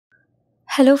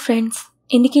Hello friends,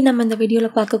 இன்றைக்கி நம்ம இந்த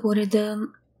வீடியோவில் பார்க்க போகிறது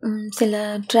சில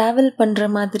ட்ராவல் பண்ணுற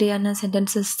மாதிரியான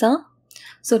சென்டென்சஸ் தான்.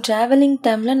 ஸோ ட்ராவலிங்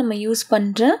டைமில் நம்ம யூஸ்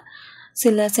பண்ணுற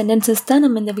சில சென்டென்சஸ் தான்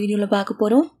நம்ம இந்த வீடியோவில் பார்க்க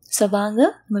போகிறோம். ஸோ வாங்க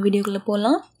நம்ம வீடியோக்குள்ளே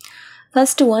போகலாம்.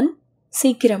 ஃபர்ஸ்ட் ஒன்,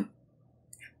 சீக்கிரம்.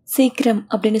 சீக்கிரம்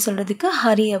அப்படின்னு சொல்கிறதுக்கு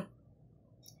ஹரியப்.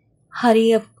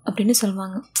 ஹரியப் அப்படின்னு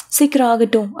சொல்லுவாங்க. சீக்கிரம்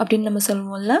ஆகட்டும் அப்படின்னு நம்ம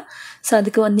சொல்லுவோம்ல, ஸோ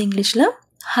அதுக்கு வந்து இங்கிலீஷில்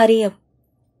ஹரியப்.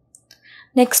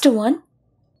 நெக்ஸ்ட் ஒன்,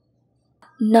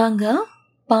 நாங்கள்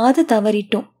பாதை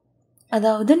தவறிட்டோம்.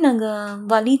 அதாவது நாங்கள்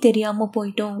வழி தெரியாமல்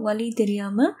போயிட்டோம், வழி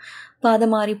தெரியாமல் பாதை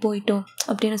மாறி போயிட்டோம்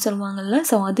அப்படின்னு சொல்லுவாங்கள்ல.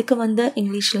 ஸோ அதுக்கு வந்து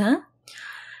இங்கிலீஷில்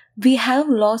we have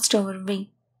lost our way.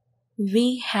 we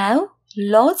have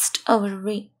lost our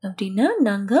way அப்படின்னா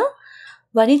நாங்கள்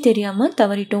வழி தெரியாமல்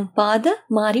தவறிட்டோம், பாதை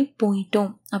மாறி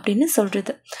போயிட்டோம் அப்படின்னு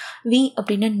சொல்கிறது. we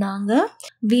அப்படின்னா நாங்கள்,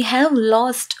 we have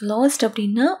lost. lost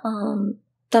அப்படின்னா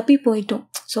தப்பி போயிட்டோம்,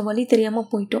 ஸோ வழி தெரியாமல்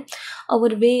போயிட்டோம்.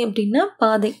 அவர் வே அப்படின்னா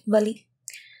பாதை, வழி.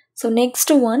 ஸோ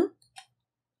நெக்ஸ்ட் ஒன்,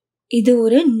 இது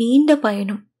ஒரு நீண்ட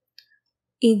பயணம்.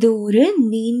 இது ஒரு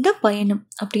நீண்ட பயணம்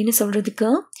அப்படின்னு சொல்கிறதுக்கு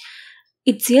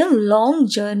it's a long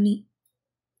journey.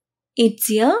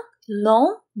 It's a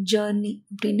long journey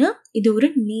அப்படின்னா இது ஒரு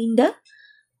நீண்ட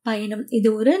பயணம், இது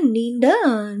ஒரு நீண்ட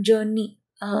ஜர்னி,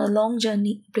 லாங்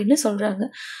ஜர்னி அப்படின்னு சொல்கிறாங்க.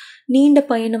 நீண்ட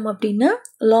பயணம் அப்படின்னா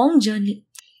லாங் ஜர்னி.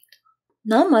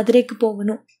 நான் மதுரைக்கு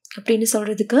போகணும் அப்படின்னு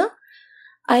சொல்கிறதுக்கு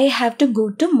I have to go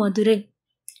to Madurai.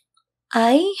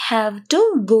 I have to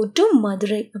go to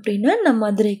Madurai அப்படின்னா நான்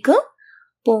மதுரைக்கு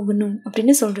போகணும்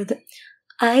அப்படின்னு சொல்கிறது.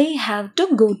 I have to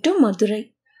go to Madurai.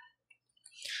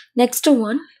 Next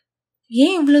one,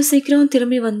 ஏன் இவ்வளோ சீக்கிரம்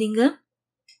திரும்பி வந்தீங்க?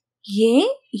 ஏன்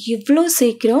இவ்வளோ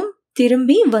சீக்கிரம்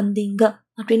திரும்பி வந்தீங்க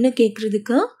அப்படின்னு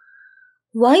கேட்குறதுக்கு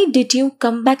why did you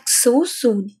come back so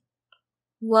soon?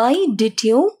 why did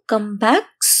you come back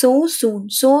so soon?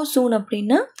 so soon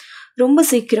அப்படின்னா ரொம்ப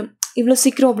சீக்கிரம், இவ்வளோ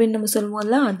சீக்கிரம் அப்படின்னு நம்ம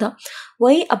சொல்லுவோம்ல, அதுதான்.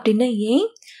 why அப்படின்னா ஏன்,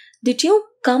 did you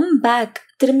come back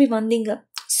திரும்பி வந்தீங்க,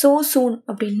 so soon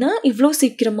அப்படின்னா இவ்வளோ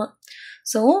சீக்கிரமா.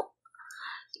 ஸோ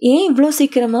ஏன் இவ்வளோ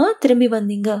சீக்கிரமா திரும்பி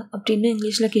வந்தீங்க அப்படின்னு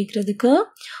இங்கிலீஷில் கேட்குறதுக்கு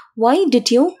why did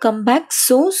you come back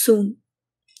so soon?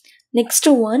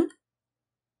 Next one,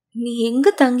 நீ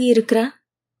எங்கே தங்கி இருக்கிற?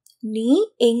 நீ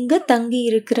எங்கே தங்கி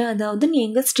இருக்கிற, அதாவது நீ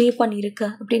எங்கே ஸ்டே பண்ணியிருக்க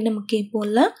அப்படின்னு நம்ம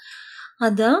கேட்போம்ல,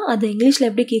 அதான் அது இங்கிலீஷில்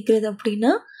எப்படி கேட்குறது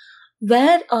அப்படின்னா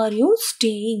where are you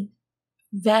staying.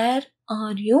 Where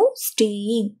are you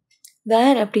staying.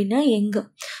 வேர் அப்படின்னா எங்கே.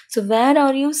 So where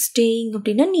are you staying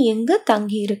அப்படின்னா நீ எங்கே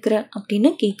தங்கி இருக்கிற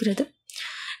அப்படின்னு கேட்குறது.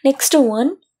 நெக்ஸ்ட்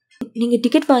ஒன், நீங்கள்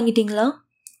டிக்கெட் வாங்கிட்டீங்களா?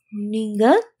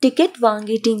 நீங்கள் டிக்கெட்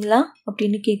வாங்கிட்டீங்களா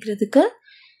அப்படின்னு கேட்குறதுக்கு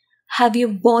have you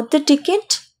pot the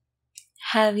ticket.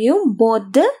 Have you pot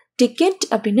the ticket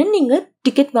அப்படின்னா நீங்கள்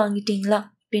டிக்கெட் வாங்கிட்டீங்களா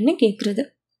அப்படின்னு கேட்குறது.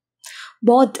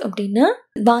 பாத் அப்படின்னா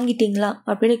வாங்கிட்டீங்களா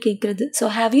அப்படின்னு கேட்குறது. So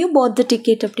have you pot the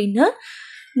ticket அப்படின்னா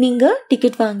நீங்கள்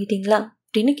டிக்கெட் வாங்கிட்டீங்களா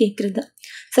அப்படின்னு கேட்குறது.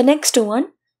 ஸோ நெக்ஸ்ட் ஒன்,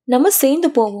 நம்ம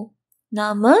சேர்ந்து போவோம்.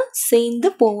 நாம்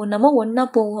சேர்ந்து போவோம், நம்ம ஒன்றா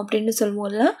போவோம் அப்படின்னு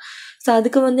சொல்லுவோம்ல. ஸோ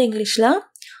அதுக்கு வந்து இங்கிலீஷில்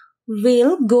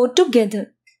we'll go together.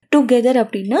 together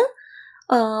அப்படின்னா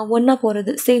ஒன்றா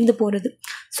போகிறது, சேர்ந்து போகிறது.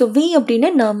 ஸோ we அப்படின்னா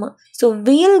நாம், ஸோ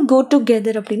we'll go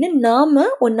together அப்படின்னா நாம்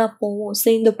ஒன்றா போவோம்,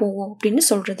 சேர்ந்து போவோம் அப்படின்னு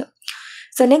சொல்கிறது.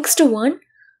 ஸோ நெக்ஸ்ட் ஒன்,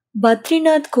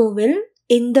 பத்ரிநாத் கோவில்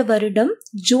இந்த வருடம்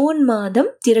ஜூன் மாதம்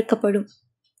திறக்கப்படும்.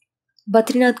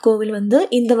 பத்ரிநாத் கோவில் வந்து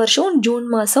இந்த வருஷம் ஜூன்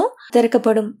மாதம்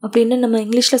திறக்கப்படும் அப்படின்னு நம்ம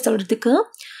இங்கிலீஷில் சொல்கிறதுக்கு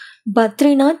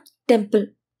பத்ரிநாத் டெம்பிள்.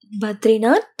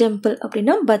 பத்ரிநாத் டெம்பிள்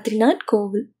அப்படின்னா பத்ரிநாத்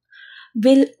கோவில்.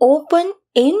 வில் ஓப்பன்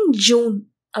இன் ஜூன்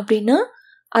அப்படின்னா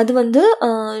அது வந்து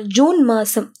ஜூன்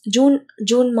மாதம்,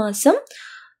 ஜூன் மாதம்.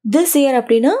 திஸ் இயர்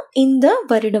அப்படின்னா இந்த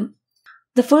வருடம்.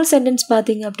 த ஃபுல் சென்டென்ஸ்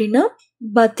பார்த்தீங்க அப்படின்னா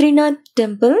Badrinath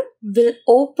temple will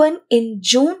open in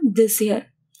June this year.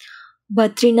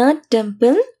 Badrinath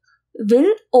temple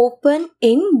will open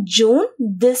in June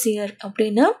this year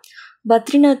அப்படின்னா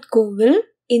பத்ரிநாத் கோவில்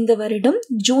இந்த வருடம்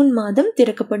ஜூன் மாதம்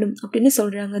திறக்கப்படும் அப்படின்னு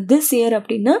சொல்கிறாங்க. திஸ் இயர்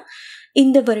அப்படின்னா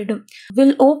இந்த வருடம்.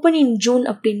 வில் ஓப்பன் இன் ஜூன்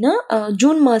அப்படின்னா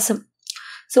ஜூன் மாதம்.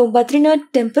 So Badrinath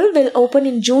temple will open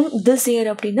in June this year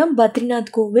அப்படின்னா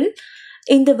பத்ரிநாத் கோவில்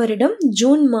இந்த வருடம்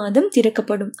ஜூன் மாதம்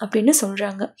திறக்கப்படும் அப்படின்னு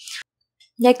சொல்கிறாங்க.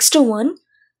 நெக்ஸ்ட் ஒன்,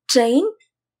 ட்ரெயின்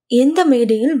எந்த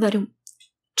மேடையில் வரும்?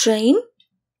 ட்ரெயின்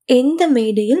எந்த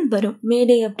மேடையில் வரும்.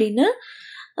 மேடை அப்படின்னா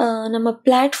நம்ம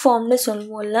பிளாட்ஃபார்ம்னு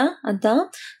சொல்லுவோம்ல, அதுதான்.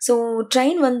 ஸோ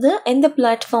ட்ரெயின் வந்து எந்த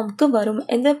பிளாட்ஃபார்முக்கு வரும்,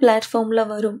 எந்த பிளாட்ஃபார்மில்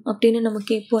வரும் அப்படின்னு நம்ம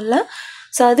கேட்போம்ல.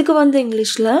 ஸோ அதுக்கு வந்து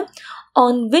இங்கிலீஷில்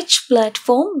on which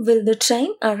platform will the train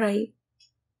arrive?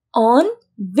 on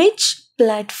which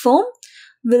platform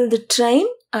will the train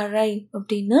arrive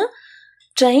அப்படின்னா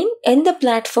ட்ரெயின் எந்த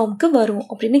பிளாட்ஃபார்முக்கு வரும்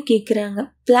அப்படின்னு கேட்குறாங்க.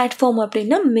 பிளாட்ஃபார்ம்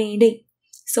அப்படின்னா மேடை.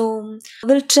 ஸோ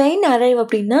will train arrive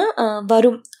அப்படின்னா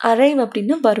வரும், arrive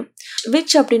அப்படின்னா வரும்,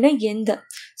 which அப்படின்னா எந்த.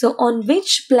 So on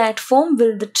which platform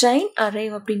will the train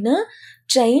arrive அப்படின்னா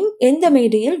ட்ரெயின் எந்த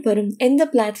மேடையில் வரும், எந்த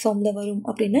பிளாட்ஃபார்மில் வரும்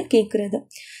அப்படின்னு கேட்குறது.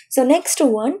 ஸோ நெக்ஸ்ட்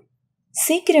ஒன்,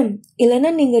 சீக்கிரம் இல்லைன்னா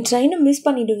நீங்கள் ட்ரெயினை மிஸ்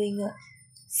பண்ணிடுவீங்க.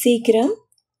 சீக்கிரம்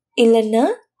இல்லைன்னா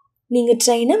நீங்கள்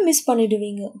ட்ரெயினை மிஸ்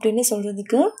பண்ணிடுவீங்க அப்படின்னு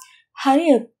சொல்கிறதுக்கு hurry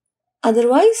up,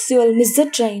 otherwise you will miss the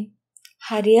train.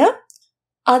 hurry up,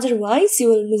 otherwise you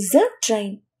will miss the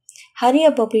train. hurry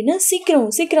up அப்படின்னா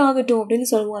சீக்கிரம் ஆகட்டும் அப்படின்னு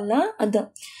சொல்லுவோம்ல, அதுதான்.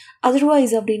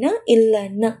 otherwise அப்படின்னா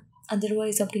இல்லைன்னா,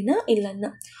 otherwise அப்படின்னா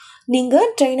இல்லைன்னா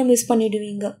நீங்கள் ட்ரெயினை மிஸ்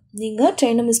பண்ணிடுவீங்க,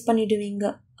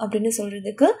 அப்படின்னு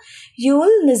சொல்கிறதுக்கு you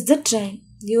will miss the train,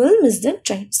 you will miss the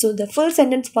train. So the full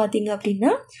sentence பார்த்தீங்க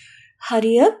அப்படின்னா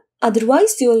hurry up,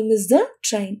 otherwise you will miss the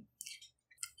train.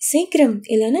 சீக்கிரம்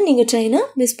இல்லைன்னா நீங்கள் ட்ரெயினை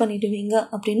மிஸ் பண்ணிடுவீங்க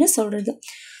அப்படின்னு சொல்கிறது.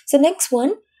 ஸோ நெக்ஸ்ட்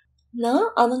ஒன், நான்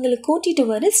அவங்கள கூட்டிகிட்டு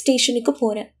வர ஸ்டேஷனுக்கு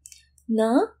போகிறேன்.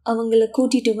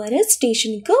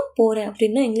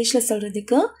 அப்படின்னா இங்கிலீஷில்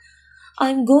சொல்கிறதுக்கு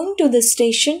I'm going to the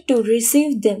station to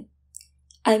receive them.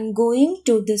 I'm going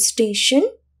to the station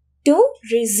to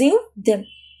receive them.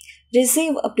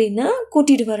 receive அப்படின்னா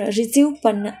கூட்டிகிட்டு வர, ரிசீவ்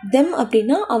பண்ண, them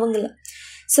அப்படின்னா அவங்கள.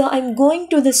 So I'm going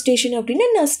to the station அப்படின்னா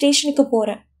நான் ஸ்டேஷனுக்கு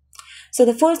போகிறேன். ஸோ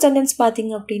the full sentence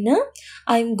பார்த்தீங்க அப்படின்னா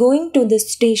I'm going to the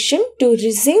station to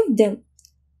receive them.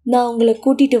 நான் உங்களை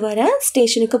கூட்டிகிட்டு வர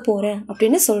ஸ்டேஷனுக்கு போகிறேன்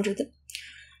அப்படின்னு சொல்கிறது.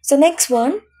 ஸோ நெக்ஸ்ட்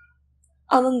ஒன்,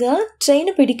 அவங்க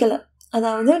ட்ரெயினை பிடிக்கலை,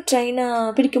 அதாவது ட்ரெயினை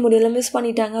பிடிக்க முடியலை, மிஸ்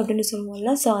பண்ணிட்டாங்க அப்படின்னு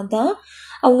சொல்லுவோம்ல. ஸோ அதான்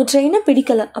அவங்க ட்ரெயினை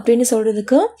பிடிக்கலை அப்படின்னு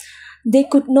சொல்கிறதுக்கு they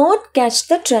could not catch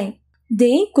the train.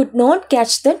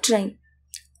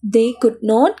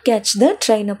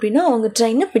 அப்படின்னா அவங்க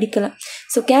ட்ரெயினை பிடிக்கலை.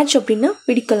 ஸோ கேட்ச் அப்படின்னா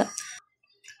பிடிக்கலை.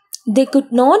 they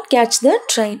could not catch the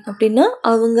train அப்படின்னா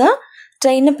அவங்க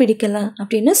ட்ரெயினை பிடிக்கலை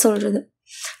அப்படின்னு சொல்கிறது.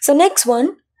 ஸோ நெக்ஸ்ட் ஒன்,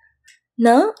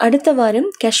 நான் அடுத்த வாரம்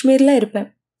காஷ்மீரில் இருப்பேன்.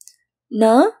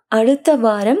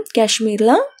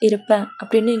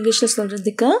 அப்படின்னு இங்கிலீஷில்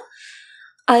சொல்கிறதுக்கு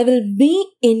I will be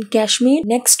in Kashmir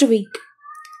next week.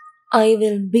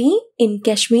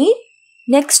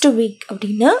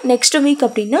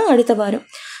 அப்படின்னா அடுத்த வாரம்.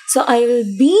 So I will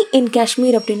be in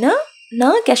Kashmir அப்படின்னா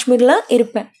நான் காஷ்மீரில்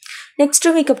இருப்பேன். நெக்ஸ்ட்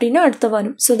வீக் அப்படின்னா அடுத்த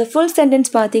வாரம். ஸோ the full sentence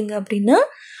பார்த்தீங்க அப்படின்னா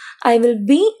I will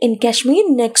be in Kashmir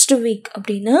next week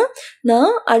அப்படின்னா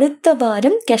நான் அடுத்த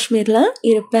வாரம் காஷ்மீரில்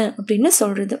இருப்பேன் அப்படின்னு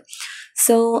சொல்கிறது.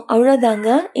 ஸோ அவ்வளோதாங்க.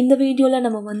 இந்த வீடியோவில்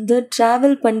நம்ம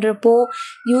ட்ராவல் பண்ணுறப்போ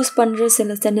யூஸ் பண்ணுற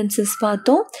சில சென்டென்சஸ்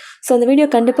பார்த்தோம். ஸோ அந்த வீடியோ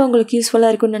கண்டிப்பாக உங்களுக்கு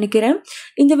யூஸ்ஃபுல்லாக இருக்கும்னு நினைக்கிறேன்.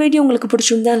 இந்த வீடியோ உங்களுக்கு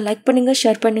பிடிச்சிருந்தா லைக் பண்ணுங்கள்,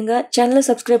 ஷேர் பண்ணுங்கள். சேனலை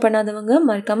சப்ஸ்கிரைப் பண்ணாதவங்க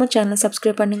மறக்காமல் சேனலை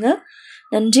சப்ஸ்கிரைப் பண்ணுங்கள்.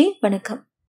 நன்றி, வணக்கம்.